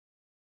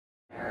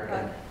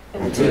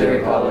and to the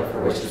republic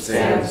for which it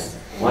stands,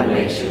 one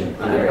nation,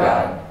 under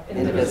God,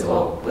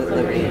 indivisible, with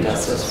liberty and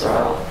justice for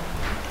all.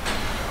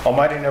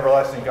 Almighty and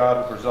everlasting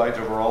God, who presides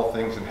over all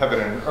things in heaven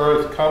and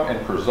earth, come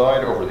and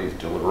preside over these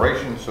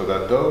deliberations so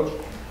that those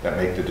that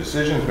make the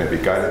decisions may be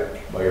guided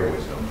by your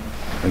wisdom.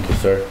 Thank you,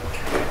 sir.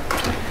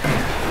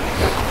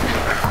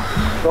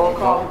 Roll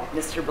call.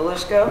 Mr.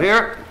 Belishko?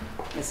 Here.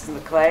 Mrs.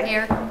 McClay?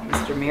 Here.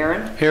 Mr.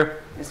 Mirren?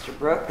 Here. Mr.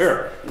 Brooks?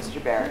 Here.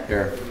 Mr. Barrett?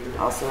 Here.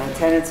 Also in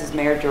attendance is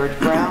Mayor George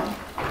Brown,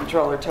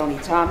 Controller Tony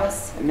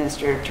Thomas,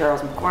 Administrator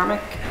Charles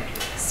McCormick,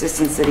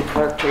 Assistant City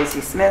Clerk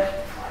Tracy Smith,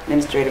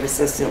 Administrative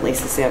Assistant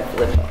Lisa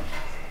Sanfilippo.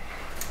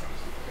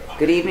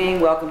 Good evening.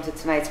 Welcome to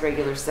tonight's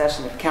regular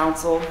session of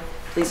council.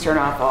 Please turn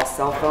off all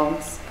cell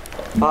phones.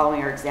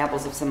 Following are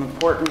examples of some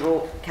important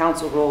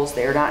council rules.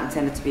 They are not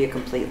intended to be a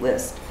complete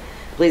list.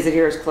 Please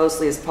adhere as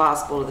closely as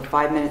possible to the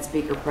 5-minute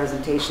speaker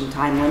presentation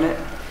time limit.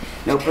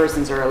 No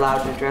persons are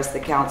allowed to address the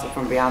council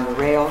from beyond the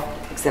rail,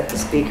 except the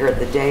speaker at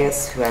the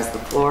dais who has the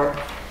floor.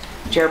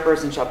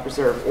 Chairperson shall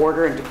preserve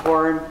order and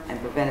decorum and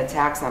prevent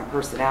attacks on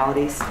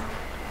personalities.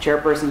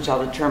 Chairperson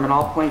shall determine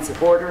all points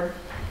of order.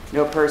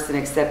 No person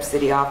except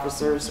city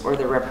officers or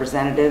their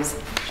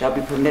representatives shall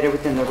be permitted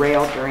within the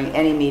rail during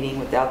any meeting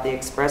without the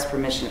express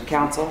permission of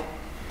council.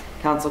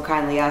 Council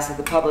kindly asks that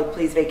the public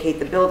please vacate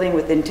the building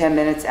within 10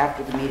 minutes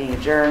after the meeting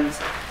adjourns.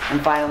 And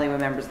finally,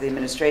 when members of the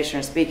administration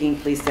are speaking,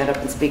 please stand up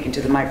and speak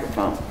into the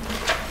microphone.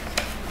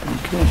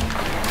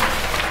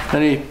 Okay.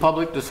 Any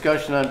public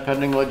discussion on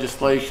pending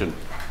legislation?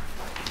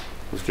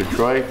 Mr.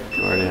 Troy,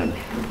 go right ahead.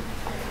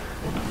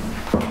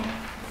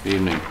 Good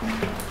evening.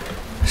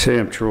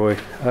 Sam Troy.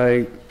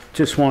 I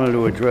just wanted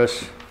to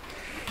address,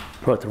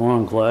 brought the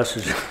wrong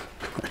glasses.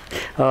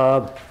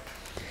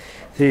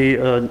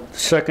 The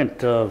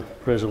second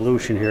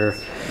resolution here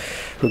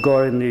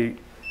regarding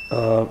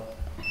the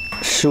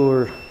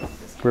sewer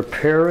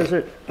repair, is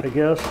it, I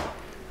guess?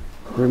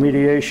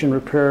 Remediation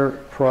repair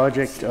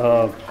project.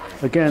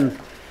 Again,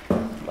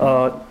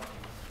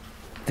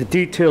 the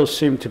details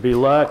seem to be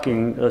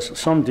lacking,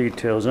 some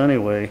details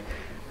anyway.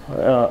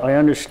 I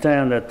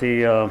understand that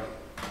the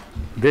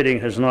bidding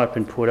has not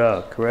been put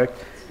out, correct?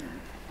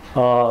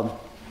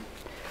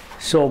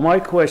 So my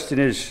question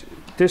is,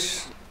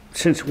 this,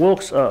 since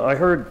Wilkes, I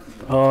heard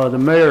the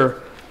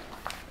mayor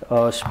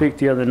speak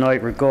the other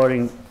night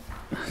regarding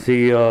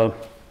the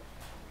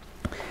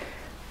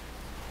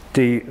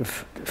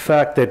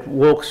fact that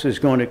Wilkes is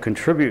going to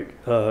contribute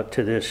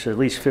to this, at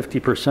least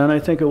 50%, I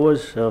think it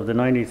was, of the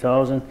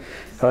 90,000.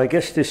 I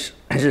guess this,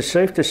 is it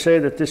safe to say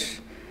that this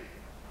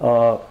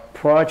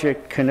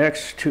project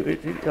connects to,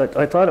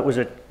 I thought it was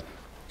a,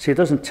 see, it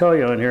doesn't tell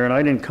you on here, and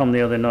I didn't come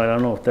the other night, I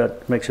don't know if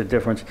that makes a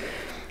difference,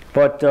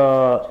 but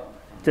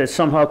that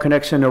somehow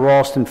connects into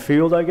Ralston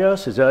Field, I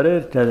guess, is that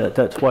it?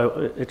 That's why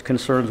it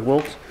concerns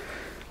Wilkes?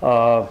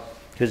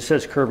 It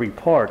says Kirby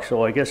Park,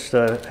 so I guess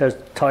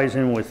ties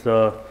in with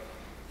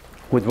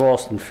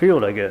Ralston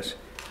Field, I guess,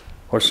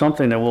 or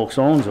something that Wilkes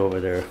owns over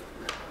there.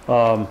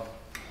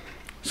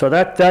 So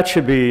that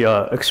should be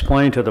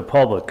explained to the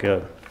public.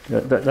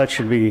 That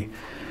should be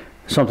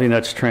something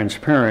that's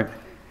transparent.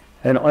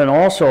 And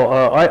also,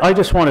 I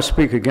just want to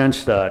speak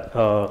against that.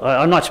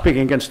 I'm not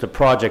speaking against the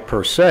project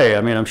per se.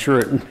 I mean, I'm sure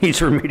it needs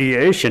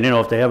remediation. You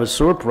know, if they have a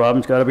sewer problem,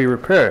 it's got to be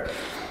repaired.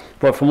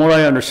 But from what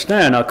I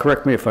understand, now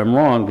correct me if I'm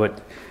wrong,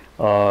 but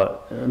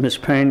Ms.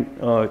 Payne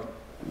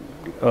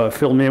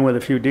filled me in with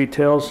a few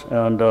details,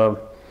 and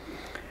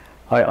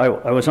I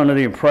was under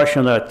the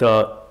impression that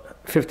 50%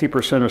 or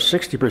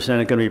 60%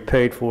 are going to be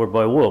paid for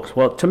by Wilkes.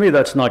 Well, to me,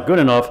 that's not good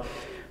enough.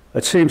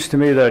 It seems to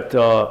me that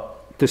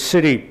the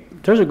city,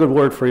 there's a good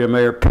word for you,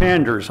 Mayor,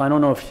 panders. I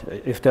don't know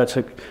if that's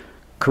a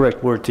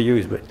correct word to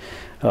use, but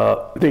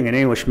being an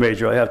English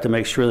major, I have to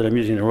make sure that I'm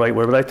using the right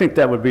word, but I think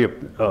that would be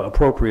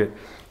appropriate.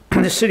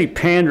 The city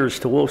panders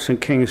to Wilkes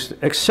and Kings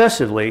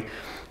excessively,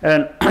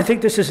 and I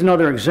think this is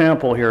another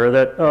example here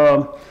that,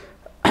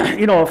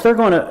 you know, if they're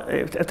going to,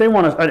 if they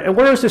want to, and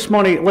where is this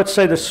money, let's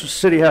say the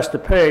city has to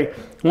pay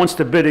once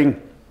the bidding,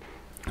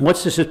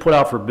 once this is put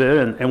out for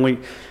bid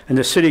and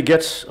the city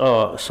gets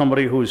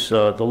somebody who's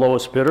the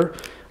lowest bidder,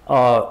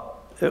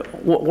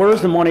 where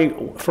is the money,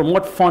 from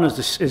what fund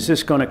is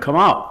this going to come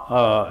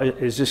out?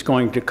 Is this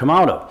going to come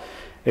out of?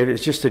 If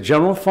it's just a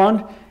general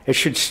fund, it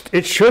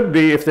should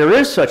be, if there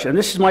is such, and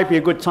this might be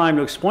a good time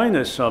to explain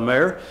this,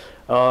 Mayor,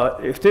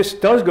 if this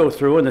does go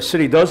through and the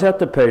city does have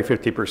to pay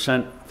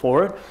 50%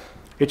 for it,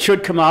 it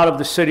should come out of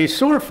the city's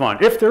sewer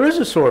fund, if there is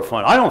a sewer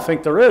fund. I don't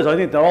think there is. I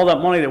think that all that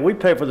money that we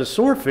pay for the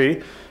sewer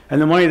fee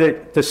and the money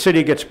that the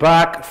city gets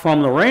back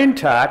from the rain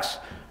tax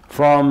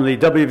from the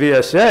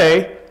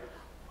WVSA,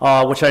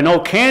 which I know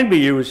can be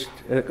used,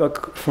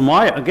 from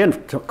again,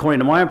 according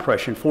to my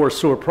impression, for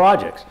sewer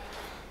projects.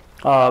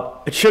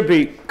 It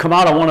should come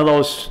out of one of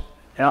those,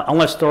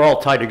 unless they're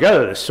all tied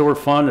together, the sewer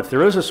fund, if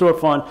there is a sewer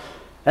fund,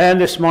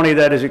 and this money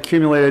that is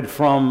accumulated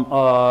from,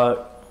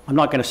 I'm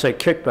not going to say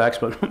kickbacks,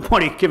 but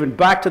money given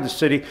back to the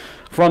city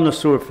from the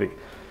sewer fee.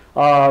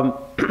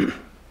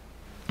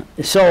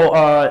 So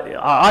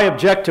I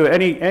object to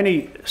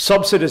any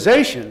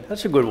subsidization,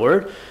 that's a good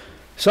word,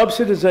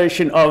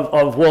 subsidization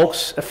of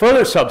Wilkes,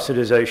 further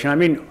subsidization. I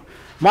mean,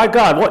 my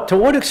God, to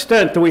what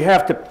extent do we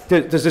have to,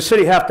 does the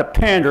city have to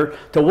pander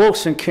to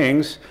Wilkes and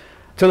Kings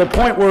to the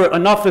point where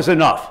enough is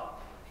enough?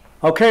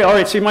 Okay, all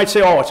right, so you might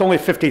say, oh, it's only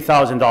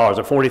 $50,000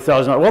 or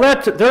 $40,000. Well,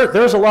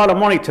 there's a lot of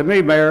money to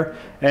me, Mayor,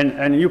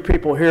 and you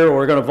people here who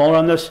are going to vote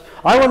on this.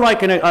 I would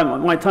like,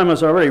 my time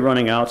is already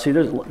running out. See,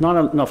 there's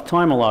not enough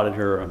time allotted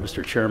here,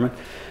 Mr. Chairman,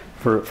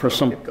 for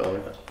some,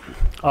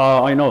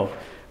 I know.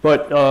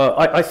 But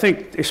I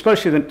think,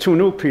 especially the two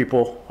new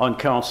people on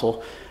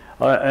council,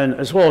 and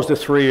as well as the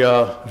three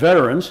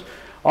veterans,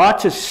 ought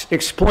to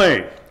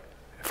explain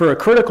for a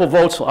critical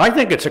vote, I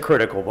think it's a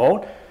critical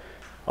vote,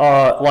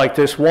 like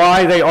this,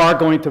 why they are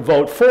going to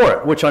vote for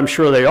it, which I'm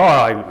sure they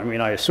are. I mean,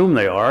 I assume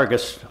they are. I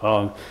guess,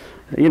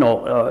 you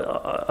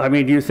know, I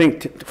mean, do you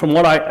think, from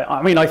what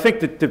I mean, I think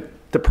that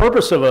the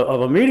purpose of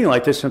a meeting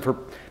like this and for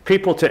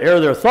people to air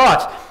their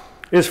thoughts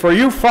is for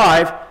you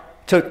five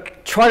to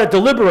try to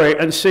deliberate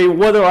and see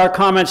whether our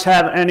comments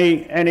have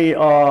any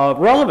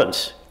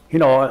relevance. You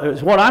know,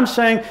 is what I'm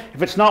saying.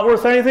 If it's not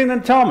worth anything,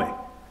 then tell me.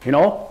 You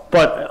know,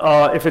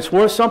 but if it's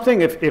worth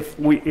something, if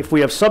we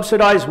have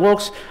subsidized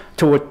Wilkes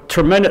to a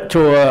tremendous,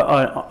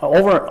 to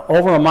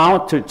over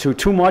amount, to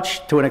too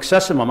much, to an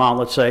excessive amount,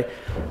 let's say,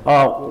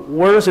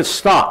 where does it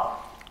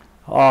stop?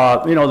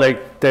 You know,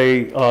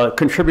 they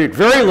contribute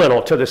very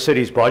little to the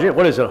city's budget.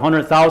 What is it,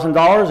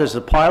 $100,000 as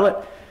a pilot?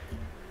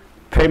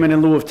 Payment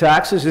in lieu of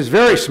taxes is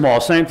very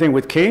small. Same thing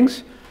with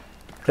Kings.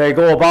 They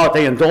go about,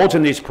 they indulge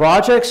in these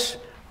projects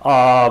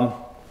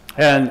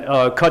and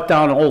cut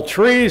down old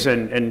trees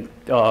and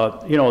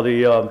you know,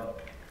 the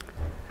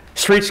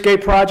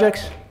streetscape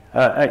projects,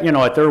 you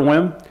know, at their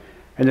whim,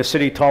 and the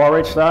city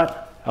tolerates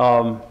that.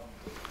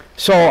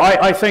 So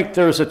I think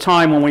there's a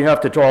time when we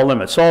have to draw a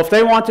limit. So if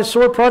they want the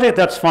sewer project,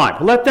 that's fine.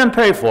 Let them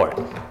pay for it.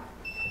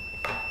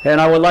 And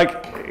I would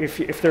like,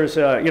 if there's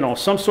you know,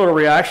 some sort of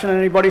reaction on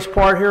anybody's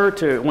part here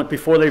to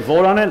before they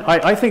vote on it,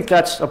 I think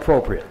that's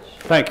appropriate.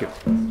 Thank you.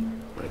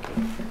 Thank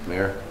you.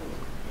 Mayor?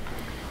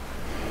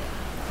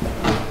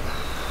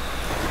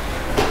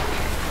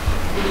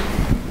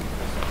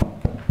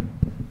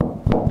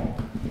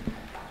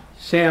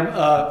 Sam,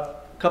 a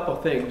couple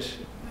of things.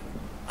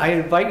 I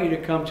invite you to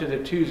come to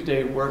the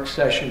Tuesday work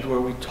sessions where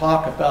we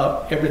talk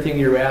about everything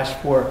you're asked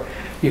for.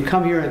 You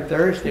come here on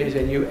Thursdays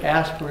and you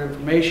ask for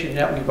information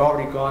that we've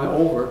already gone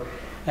over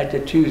at the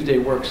Tuesday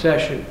work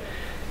session.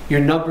 Your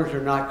numbers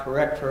are not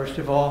correct, first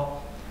of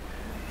all.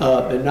 The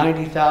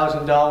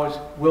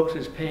 $90,000, Wilkes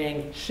is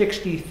paying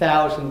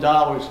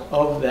 $60,000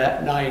 of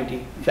that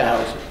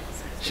 $90,000.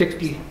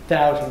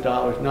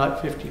 $60,000,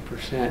 not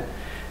 50%.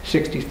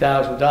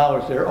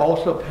 $60,000. They're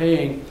also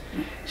paying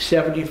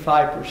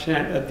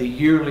 75% of the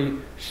yearly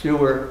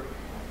sewer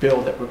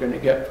bill that we're going to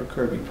get for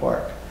Kirby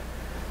Park.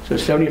 So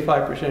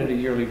 75% of the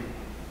yearly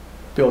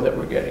bill that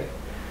we're getting.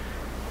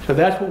 So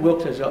that's what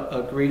Wilkes has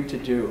agreed to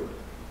do.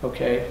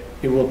 Okay,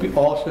 it will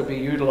also be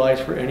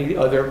utilized for any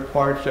other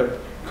parts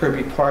of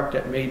Kirby Park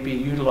that may be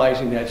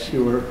utilizing that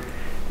sewer,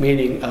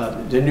 meaning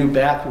the new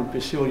bathroom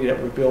facility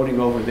that we're building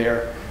over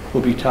there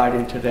will be tied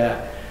into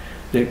that.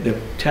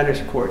 The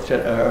tennis courts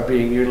that are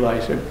being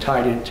utilized are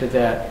tied into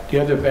that.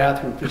 The other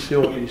bathroom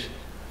facilities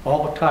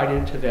all tied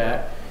into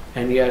that.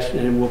 And yes,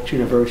 and Wilkes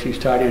University is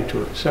tied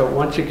into it. So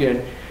once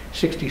again,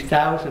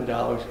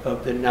 $60,000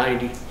 of the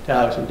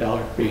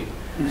 $90,000 fee.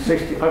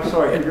 I'm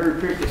sorry, can you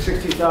repeat, the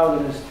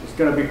 $60,000 is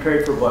going to be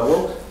paid for by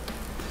Wilkes?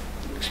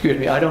 Excuse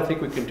me, I don't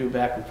think we can do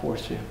back and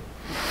forth, Sam.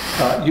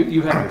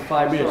 You have your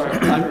 5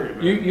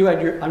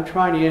 minutes. I'm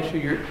trying to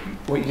answer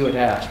what you had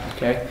asked,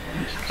 okay?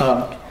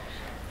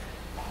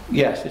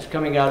 Yes, it's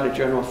coming out of the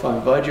general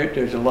fund budget.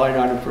 There's a line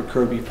item for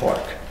Kirby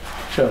Park.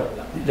 So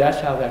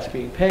that's how that's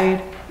being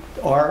paid.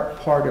 Our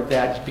part of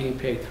that is being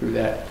paid through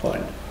that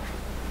fund,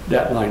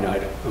 that line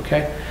item,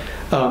 okay?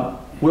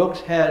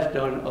 Wilkes has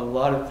done a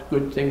lot of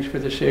good things for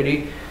the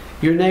city.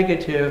 You're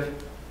negative,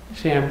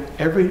 Sam,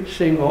 every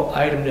single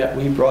item that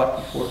we brought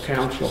before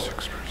council,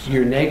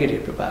 you're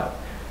negative about.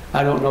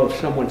 I don't know if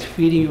someone's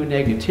feeding you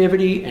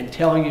negativity and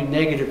telling you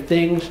negative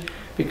things,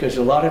 because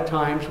a lot of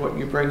times what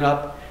you bring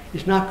up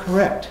is not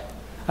correct.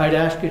 I'd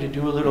ask you to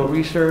do a little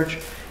research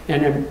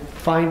and then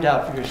find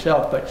out for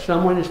yourself, but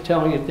someone is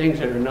telling you things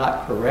that are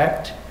not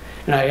correct,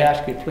 and I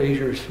ask you, please,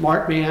 you're a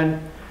smart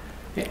man,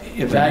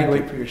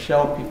 evaluate for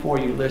yourself before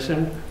you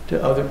listen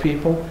to other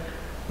people,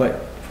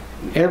 but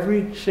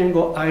every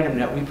single item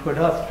that we put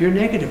up, you're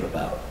negative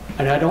about,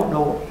 and I don't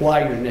know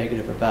why you're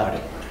negative about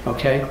it,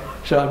 okay?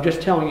 So I'm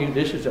just telling you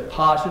this is a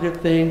positive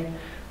thing.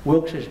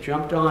 Wilkes has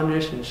jumped on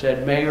this and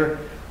said, Mayor,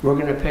 we're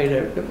going to pay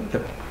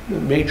the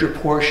major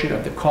portion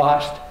of the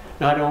cost,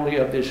 not only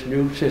of this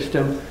new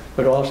system,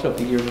 but also of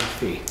the yearly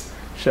fee.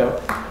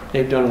 So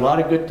they've done a lot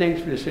of good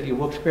things for the city of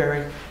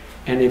Wilkes-Barre,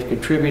 and they've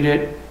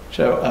contributed.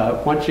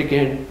 So once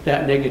again,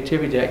 that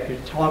negativity that you're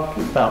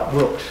talking about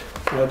Wilkes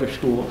and other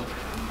schools,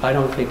 I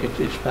don't think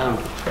it's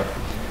founded.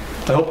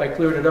 So I hope I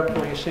cleared it up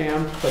for you,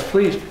 Sam. But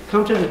please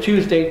come to the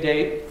Tuesday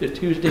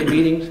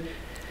meetings.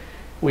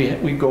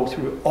 We go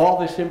through all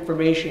this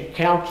information.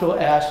 Council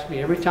asks me,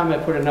 every time I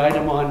put an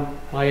item on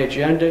my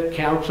agenda,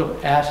 council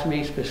asks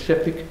me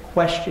specific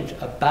questions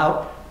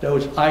about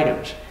those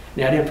items.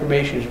 And that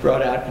information is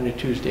brought out in the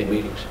Tuesday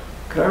meetings.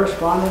 Could I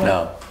respond to that?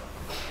 No.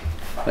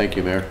 Thank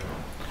you, Mayor.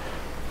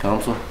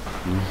 Council?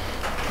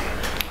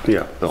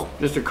 Yeah, Bill.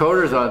 Mr.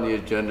 Coder's on the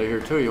agenda here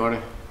too. You want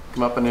to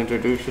come up and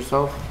introduce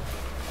yourself?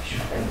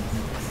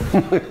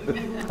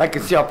 I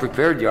can see how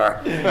prepared you are.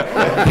 I'm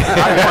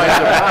quite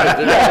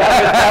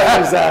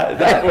surprised.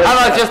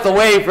 How about just a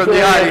wave from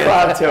the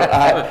audience?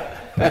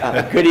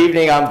 Good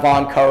evening, I'm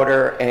Vaughn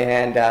Coder,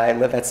 and I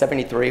live at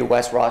 73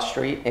 West Ross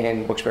Street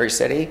in Wilkes-Barre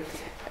City.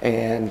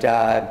 And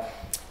I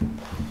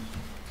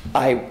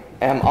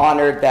am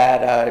honored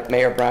that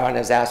Mayor Brown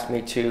has asked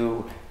me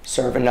to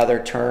serve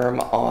another term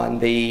on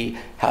the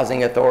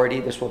Housing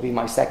Authority. This will be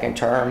my second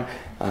term.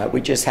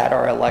 We just had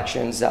our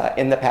elections.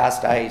 In the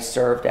past, I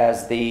served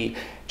as the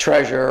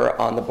treasurer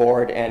on the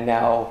board, and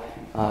now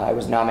I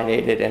was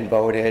nominated and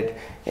voted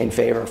in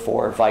favor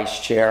for vice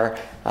chair.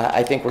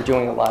 I think we're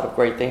doing a lot of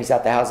great things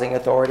at the Housing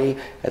Authority.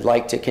 I'd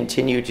like to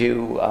continue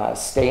to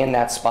stay in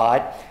that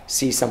spot,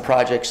 see some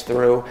projects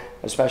through,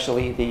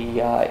 especially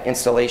the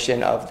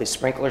installation of the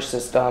sprinkler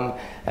system,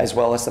 as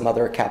well as some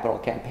other capital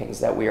campaigns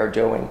that we are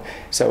doing.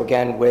 So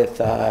again, with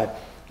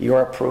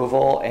your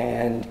approval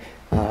and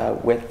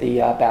with the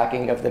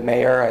backing of the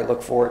mayor, I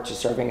look forward to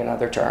serving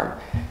another term.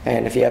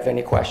 And if you have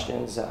any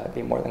questions, I'd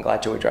be more than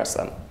glad to address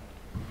them.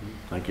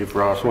 Thank you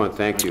for offering.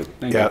 Thank you.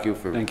 Thank you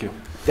for.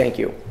 Thank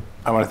you.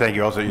 I want to thank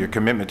you also. Your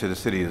commitment to the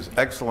city is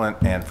excellent,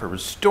 and for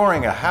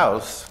restoring a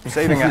house,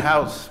 saving a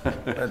house,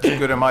 that's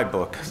good in my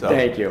book. So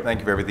Thank you. Thank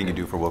you for everything you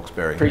do for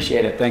Wilkes-Barre.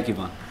 Appreciate it. Thank you,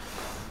 Vaughn.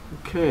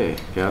 Okay,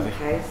 Kathy.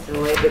 Okay, so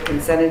we have the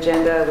consent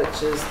agenda,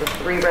 which is the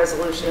 3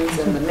 resolutions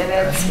and the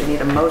minutes. We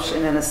need a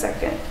motion and a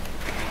second.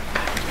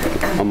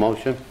 A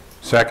motion?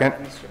 Second?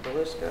 Mr.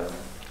 Belishko,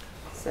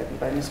 second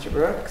by Mr.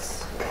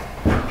 Brooks.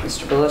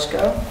 Mr.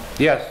 Belishko,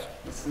 Yes.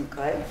 Mrs.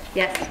 McClay,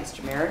 Yes.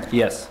 Mr. Merritt,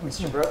 Yes.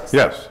 Mr. Brooks.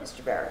 Yes.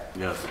 Mr. Barrett.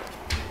 Yes.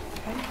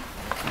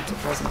 On to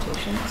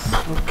presentations.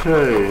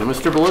 Okay,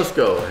 Mr.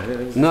 Belisco.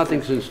 anything-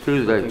 Nothing since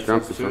Tuesday, Nothing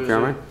Trump, since Mr. Tuesday.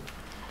 Chairman.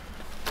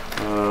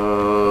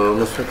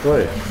 Mr.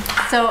 Clay.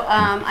 So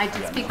I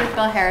did speak with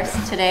Bill Harris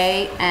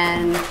today,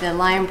 and the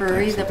Lion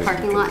Brewery, the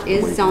parking lot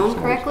is zoned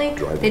correctly.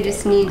 They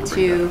just need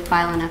to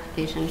file an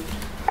application.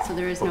 So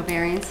there is no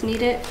variance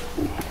needed.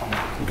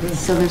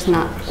 So there's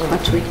not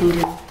much we can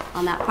do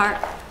on that part.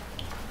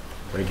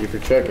 Thank you for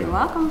You're checking.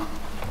 welcome.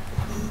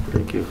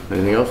 Thank you.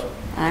 Anything else?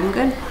 I'm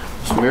good.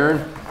 Mr.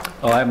 Marin?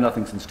 Oh, I have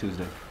nothing since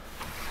Tuesday.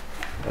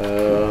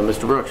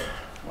 Mr. Brooks?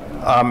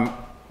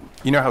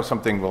 You know how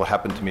something will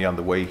happen to me on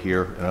the way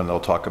here, and then they'll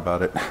talk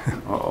about it?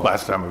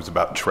 Last time it was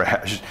about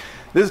trash.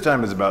 This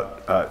time is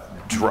about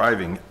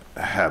driving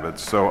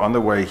habits. So on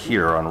the way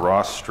here on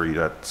Ross Street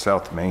at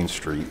South Main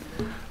Street,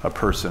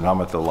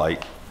 I'm at the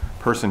light,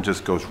 person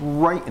just goes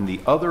right in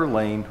the other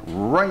lane,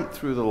 right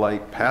through the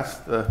light,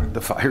 past the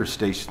fire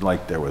station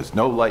like there was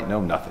no light, no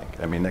nothing.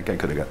 I mean, that guy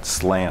could have got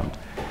slammed.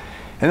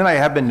 And then I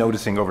have been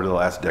noticing over the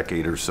last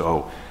decade or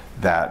so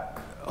that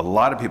a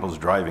lot of people's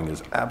driving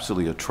is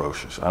absolutely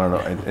atrocious. I don't know,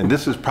 and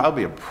this is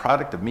probably a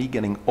product of me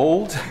getting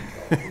old.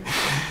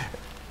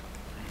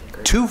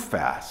 Too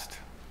fast,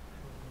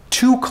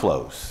 too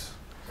close,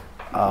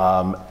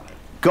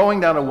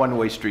 going down a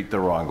one-way street the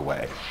wrong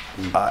way.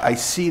 I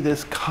see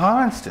this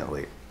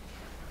constantly.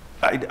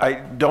 I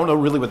don't know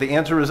really what the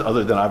answer is,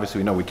 other than obviously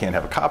we know we can't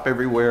have a cop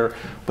everywhere,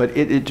 but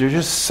there's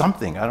just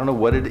something, I don't know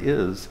what it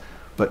is,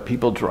 but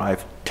people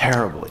drive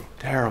terribly,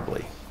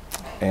 terribly.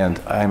 And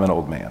I'm an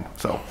old man,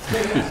 so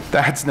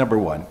that's number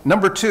one.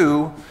 Number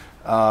two,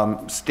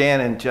 Stan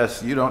and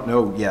Jess, you don't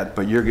know yet,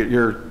 but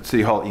your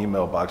City Hall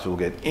email box will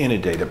get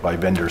inundated by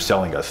vendors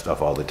selling us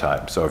stuff all the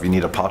time. So if you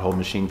need a pothole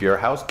machine for your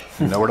house,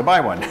 you know where to buy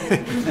one.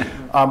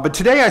 But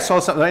today I saw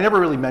something, I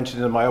never really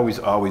mentioned them. I always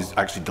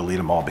actually delete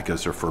them all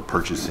because they're for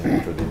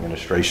purchasing for the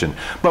administration.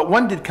 But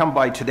one did come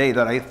by today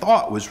that I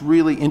thought was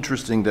really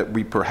interesting that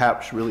we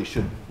perhaps really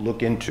should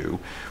look into,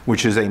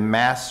 which is a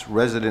mass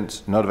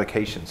residence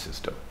notification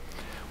system,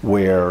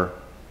 where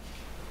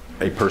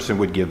a person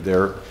would give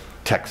their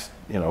text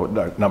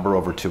number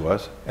over to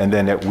us, and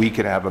then that we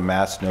could have a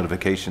mass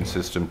notification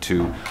system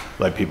to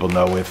let people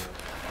know if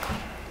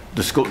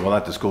the school, well,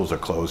 not the schools are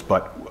closed,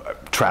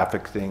 but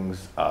traffic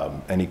things,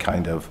 any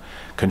kind of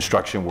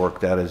construction work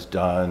that is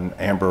done,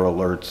 Amber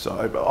Alerts,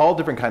 all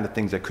different kind of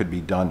things that could be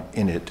done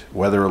in it,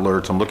 weather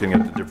alerts. I'm looking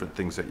at the different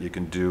things that you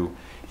can do.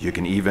 You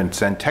can even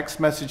send text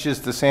messages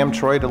to Sam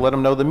Troy to let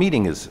him know the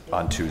meeting is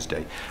on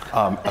Tuesday.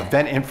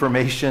 Event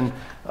information,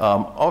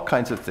 all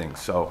kinds of things.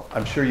 So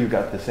I'm sure you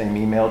got the same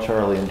email,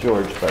 Charlie and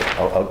George, but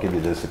I'll give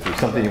you this. If there's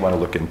something you want to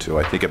look into,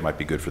 I think it might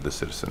be good for the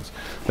citizens.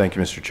 Thank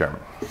you, Mr. Chairman.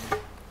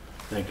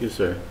 Thank you,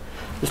 sir.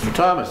 Mr.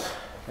 Thomas,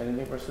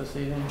 anything for us this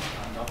evening?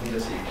 Nothing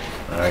this evening.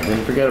 All right,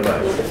 didn't forget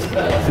about it.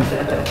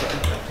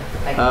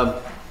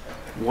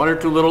 One or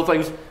two little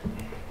things.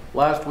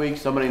 Last week,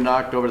 somebody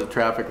knocked over the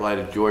traffic light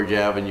at George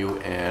Avenue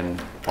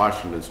and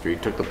Washington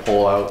Street, took the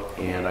pole out,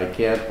 and I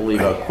can't believe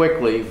how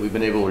quickly we've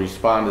been able to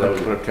respond to that.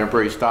 We put up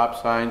temporary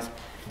stop signs,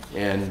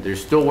 and they're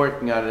still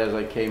working on it as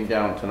I came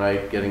down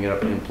tonight, getting it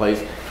up in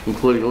place,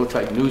 including, it looks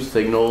like new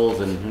signals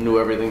and new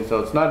everything,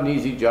 so it's not an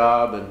easy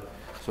job, and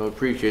so I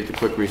appreciate the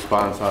quick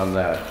response on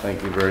that.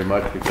 Thank you very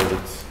much, because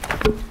it's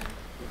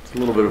a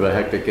little bit of a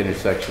hectic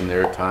intersection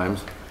there at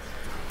times.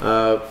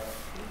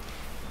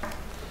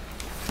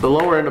 The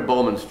lower end of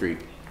Bowman Street,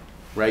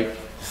 right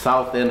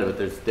south end of it,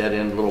 there's a dead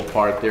end little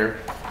part there.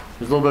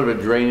 There's a little bit of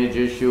a drainage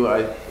issue.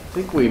 I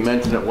think we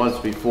mentioned it once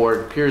before.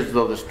 It appears as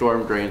though the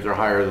storm drains are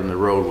higher than the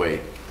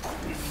roadway.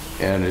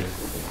 And it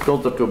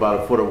built up to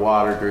about a foot of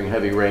water during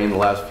heavy rain. The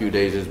last few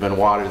days there's been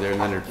water there,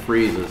 and then it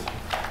freezes.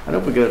 I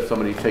hope we could have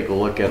somebody take a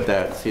look at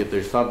that and see if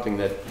there's something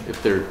that,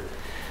 if there,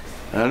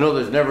 and I know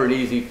there's never an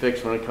easy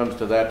fix when it comes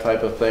to that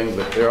type of thing,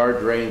 but there are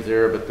drains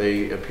there, but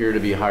they appear to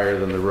be higher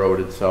than the road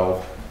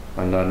itself.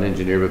 I'm not an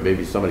engineer, but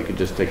maybe somebody could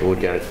just take a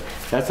look at it.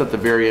 That's at the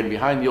very end,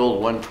 behind the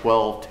old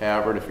 112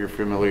 Tavern, if you're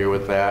familiar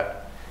with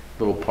that.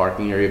 Little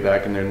parking area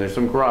back in there, and there's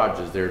some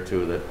garages there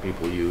too that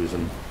people use,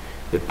 and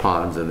it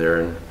ponds in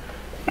there,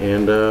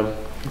 and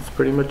that's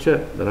pretty much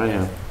it that I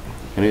have.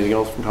 Anything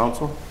else from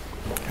council?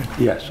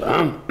 Yes,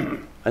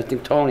 I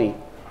think Tony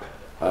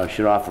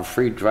should offer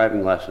free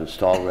driving lessons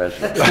to all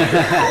residents.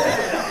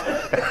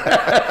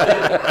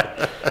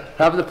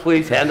 Have the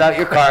police hand out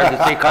your cards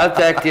and say,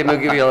 contact him, he'll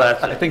give you a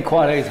lesson. I think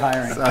Quad A is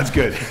hiring. Sounds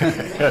good. Hey,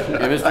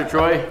 Mr.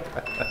 Troy?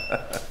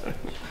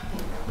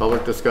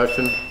 Public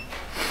discussion?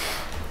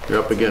 You're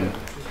up again.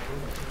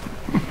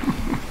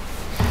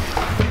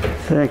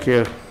 Thank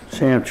you,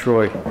 Sam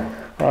Troy.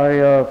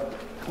 I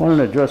wanted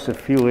to address a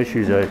few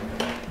issues.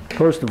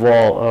 First of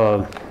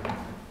all,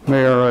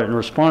 Mayor, in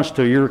response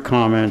to your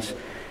comments,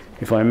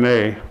 if I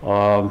may,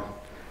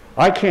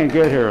 I can't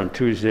get here on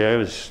Tuesday. I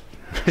was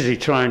busy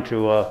trying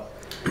to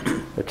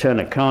attend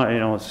a county,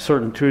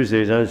 certain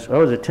Tuesdays. I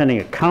was attending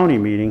a county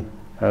meeting.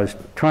 I was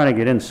trying to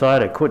get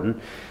inside. I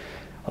couldn't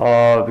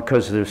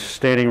because there's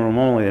standing room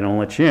only. They don't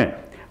let you in.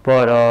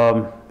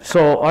 But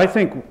so I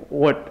think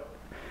what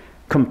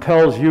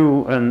compels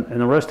you and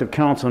the rest of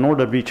council in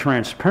order to be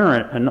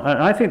transparent, and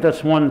I think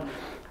that's one.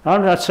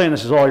 I'm not saying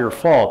this is all your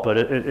fault, but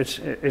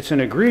it's an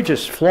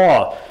egregious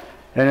flaw,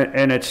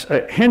 and it's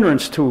a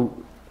hindrance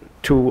to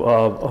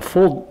a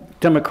full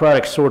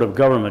democratic sort of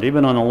government,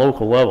 even on a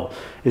local level,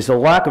 is the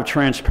lack of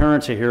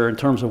transparency here in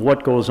terms of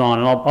what goes on.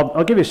 And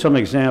I'll give you some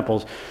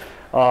examples.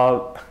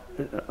 You're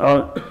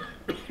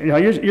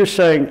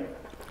saying,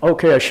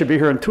 okay, I should be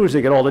here on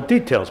Tuesday, get all the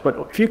details. But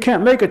if you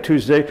can't make it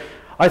Tuesday,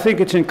 I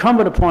think it's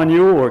incumbent upon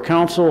you or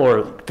council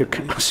or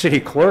the city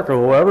clerk or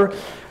whoever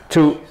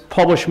to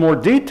publish more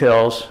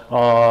details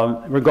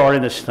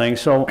regarding this thing,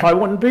 so I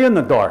wouldn't be in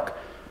the dark.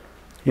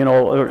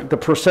 The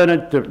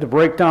percentage, the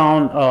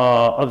breakdown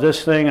of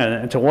this thing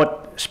and to what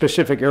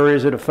specific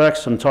areas it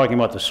affects. I'm talking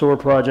about the sewer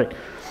project.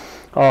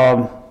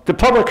 The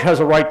public has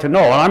a right to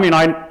know. And I mean,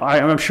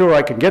 I'm sure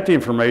I can get the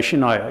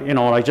information.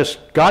 I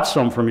just got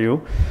some from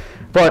you.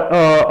 But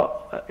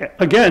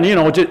again,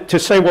 to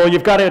say, well,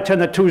 you've got to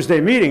attend the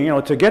Tuesday meeting,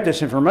 to get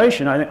this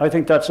information, I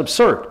think that's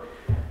absurd.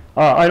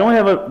 I only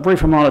have a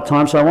brief amount of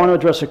time, so I want to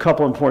address a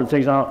couple important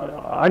things.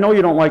 Now, I know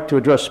you don't like to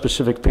address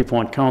specific people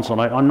on council,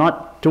 and I'm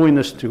not doing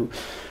this to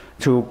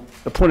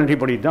put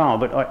anybody down,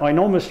 but I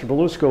know Mr.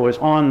 Belusco is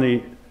on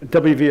the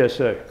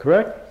WVSA,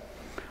 correct?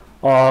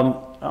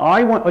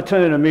 I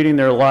attended a meeting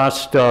there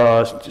last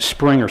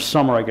spring or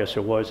summer, I guess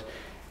it was,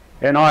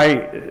 and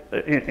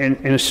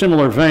in a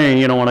similar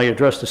vein, when I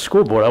addressed the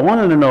school board, I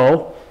wanted to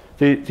know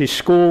the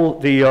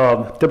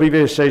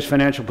WVSA's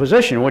financial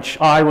position, which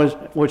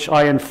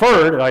I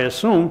inferred, I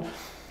assume,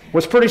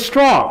 was pretty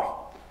strong.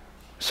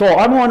 So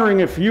I'm wondering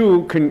if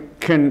you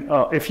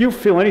if you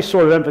feel any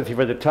sort of empathy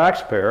for the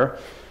taxpayer,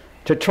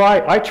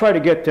 I try to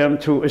get them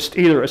to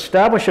either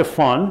establish a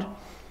fund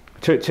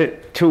to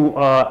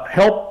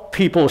help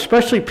people,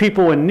 especially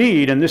people in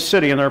need in this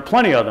city, and there are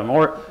plenty of them,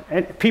 or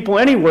people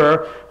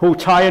anywhere who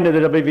tie into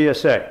the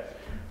WVSA,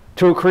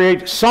 to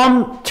create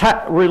some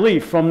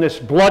relief from this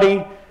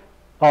bloody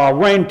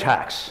rain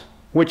tax,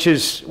 which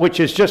is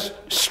just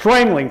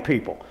strangling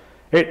people.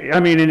 I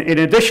mean, in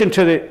addition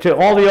to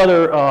all the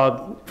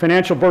other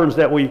financial burdens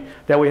that we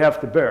have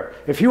to bear.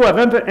 If you have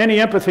any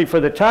empathy for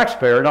the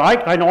taxpayer, now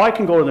I know I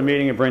can go to the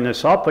meeting and bring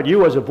this up, but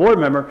you as a board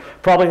member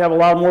probably have a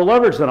lot more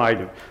leverage than I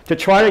do to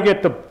try to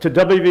get to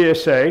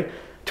WVSA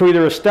to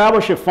either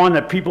establish a fund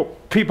that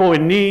people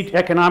in need,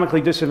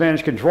 economically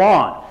disadvantaged, can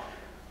draw on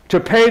to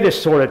pay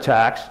this sort of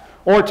tax,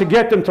 or to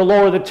get them to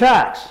lower the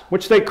tax,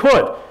 which they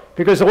could.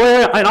 Because the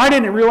way, and I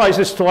didn't realize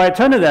this till I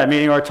attended that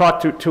meeting, or I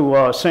talked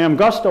to Sam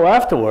Gusto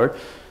afterward,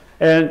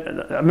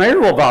 and Mayor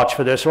will vouch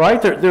for this,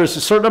 right? There's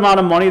a certain amount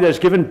of money that's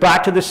given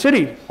back to the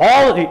city.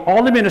 All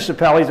the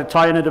municipalities that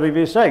tie into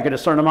WVSA get a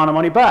certain amount of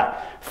money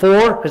back.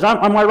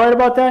 Am I right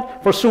about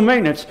that? For sewer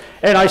maintenance.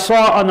 And I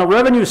saw on the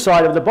revenue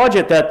side of the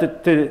budget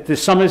that the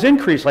sum has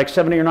increased like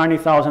 $70,000 or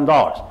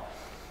 $90,000.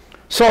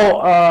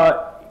 So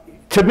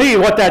to me,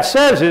 what that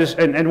says is,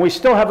 and we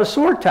still have a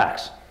sewer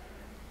tax,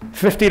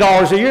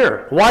 $50 a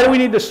year. Why do we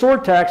need the sewer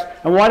tax,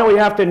 and why do we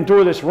have to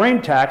endure this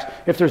rain tax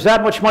if there's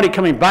that much money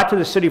coming back to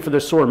the city for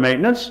the sewer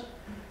maintenance?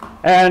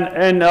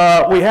 And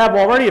we have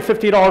already a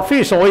 $50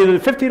 fee, so either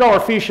the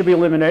 $50 fee should be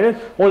eliminated,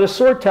 or the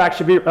sewer tax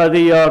should be,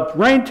 the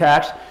rain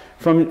tax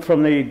from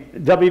the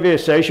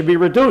WVSA should be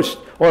reduced,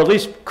 or at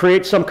least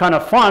create some kind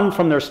of fund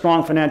from their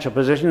strong financial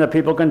position that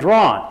people can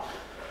draw on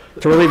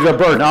to relieve their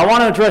burden. Now, I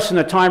want to address in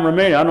the time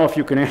remaining, I don't know if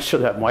you can answer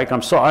that, Mike,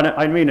 I'm sorry,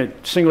 I didn't mean to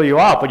single you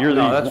out, but you're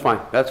the... No, that's fine,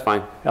 that's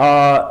fine.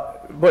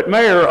 But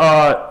Mayor,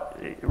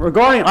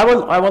 regarding,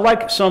 I would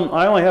like some,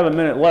 I only have a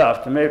minute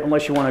left, and maybe,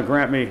 unless you want to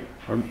grant me,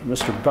 or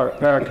Mr.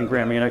 Barrett can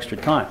grant me an extra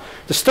time.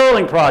 The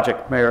Sterling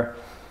project, Mayor,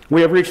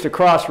 we have reached a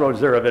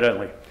crossroads there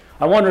evidently.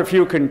 I wonder if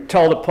you can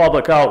tell the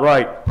public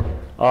outright,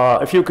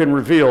 if you can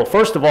reveal,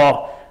 first of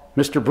all,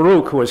 Mr.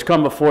 Baruch, who has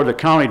come before the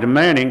county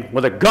demanding,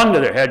 with a gun to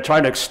their head,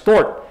 trying to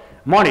extort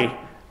money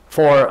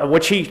for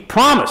which he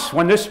promised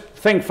when this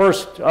thing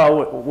first,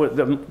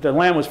 the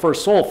land was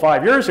first sold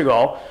 5 years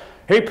ago.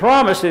 He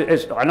promised, I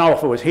don't know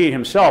if it was he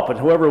himself, but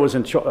whoever was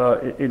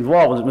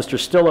involved, was Mr.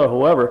 Stiller,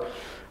 whoever,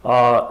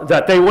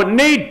 that they wouldn't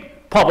need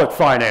public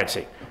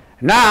financing.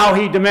 Now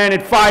he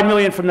demanded $5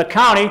 million from the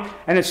county,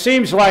 and it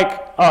seems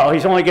like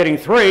he's only getting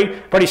 $3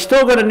 million, but he's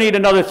still going to need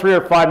another $3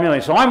 or $5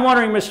 million. So I'm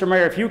wondering, Mr.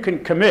 Mayor, if you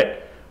can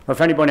commit, or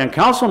if anybody on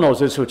council knows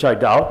this, which I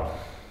doubt,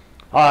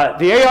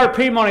 the ARP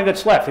money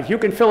that's left, if you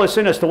can fill us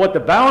in as to what the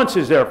balance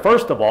is there,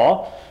 first of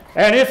all,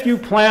 and if you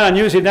plan on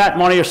using that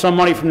money or some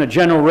money from the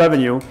general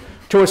revenue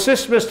to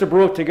assist Mr.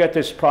 Baruch to get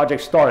this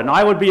project started. And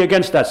I would be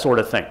against that sort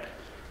of thing.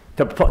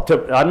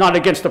 I'm not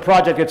against the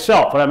project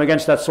itself, but I'm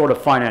against that sort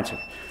of financing.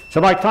 So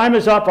my time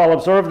is up. I'll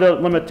observe the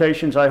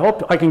limitations. I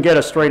hope I can get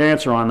a straight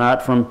answer on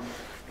that from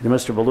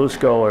Mr.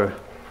 Belusco or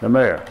the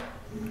mayor.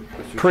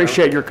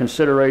 Appreciate your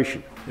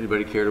consideration.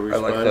 Anybody care to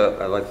respond?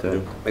 I'd like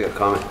to make a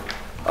comment.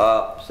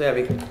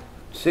 Sammy,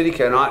 city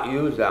cannot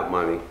use that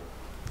money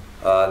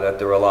that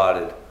they're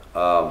allotted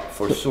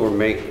for sewer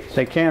maintenance.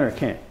 They can or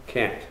can't?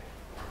 Can't.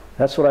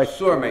 That's what I...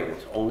 Sewer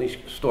maintenance, only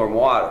storm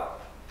water.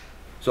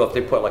 So if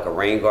they put like a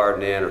rain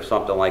garden in or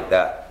something like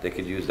that, they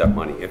could use that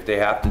money. If they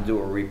have to do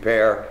a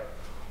repair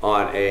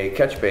on a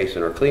catch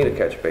basin or clean a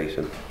catch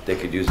basin, they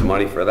could use the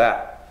money for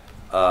that.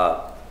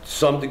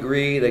 Some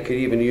degree, they could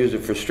even use it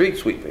for street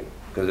sweeping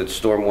because it's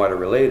stormwater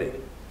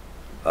related.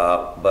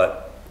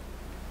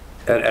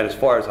 And as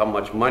far as how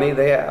much money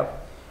they have,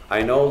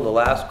 I know the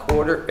last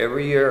quarter,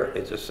 every year,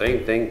 it's the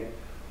same thing.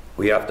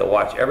 We have to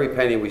watch every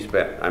penny we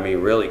spend. I mean,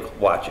 really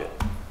watch it.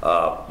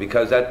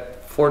 Because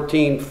that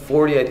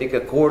 $14.40, I think,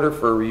 a quarter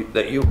for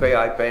that you pay,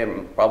 I pay,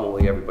 and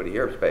probably everybody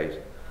here pays.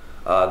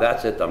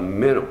 That's at the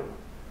minimum.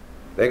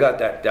 They got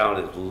that down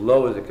as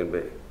low as it can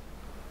be.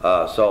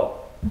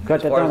 So,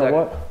 got that down to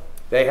what?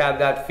 They have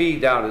that fee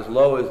down as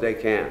low as they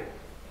can.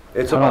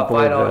 It's about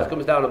 $5. It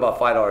comes down to about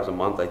 $5 a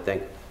month, I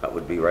think. That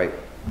would be right.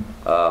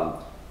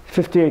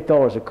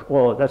 $58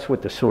 well, that's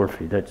with the sewer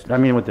fee. I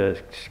mean, with the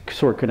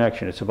sewer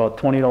connection, it's about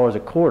 $20 a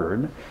quarter,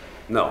 isn't it?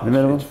 No,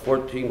 it's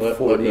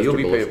 $14.40. You'll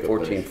be paying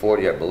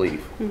 $14.40, I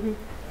believe.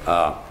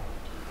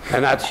 Mm-hmm.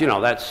 And that's, you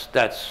know, that's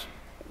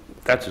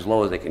as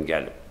low as they can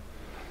get it.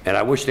 And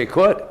I wish they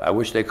could. I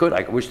wish they could.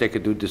 I wish they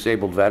could do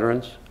disabled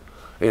veterans.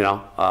 You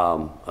know,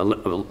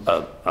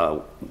 a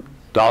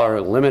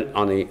dollar limit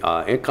on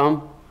the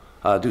income.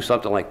 Do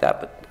something like that,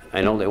 but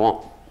I know they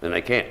won't, and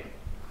they can't.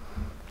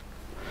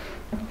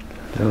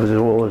 There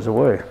was a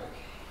way.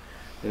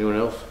 Anyone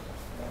else?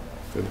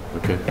 Good.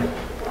 Okay.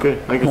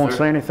 Good. Thank you, Won't sir.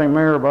 say anything,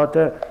 Mayor, about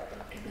that?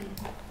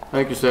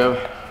 Thank you, Sam.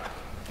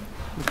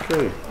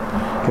 Okay.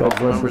 God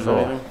bless Members, us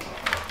all. anything?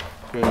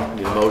 Okay.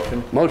 Need a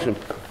motion? Motion.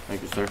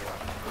 Thank you, sir.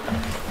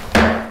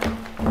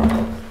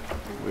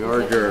 We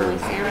are adjourned.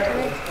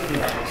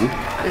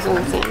 There's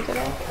only Sam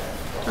today.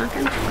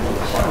 Talking.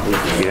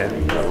 Yeah,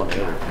 you gotta look at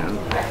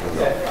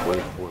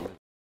it.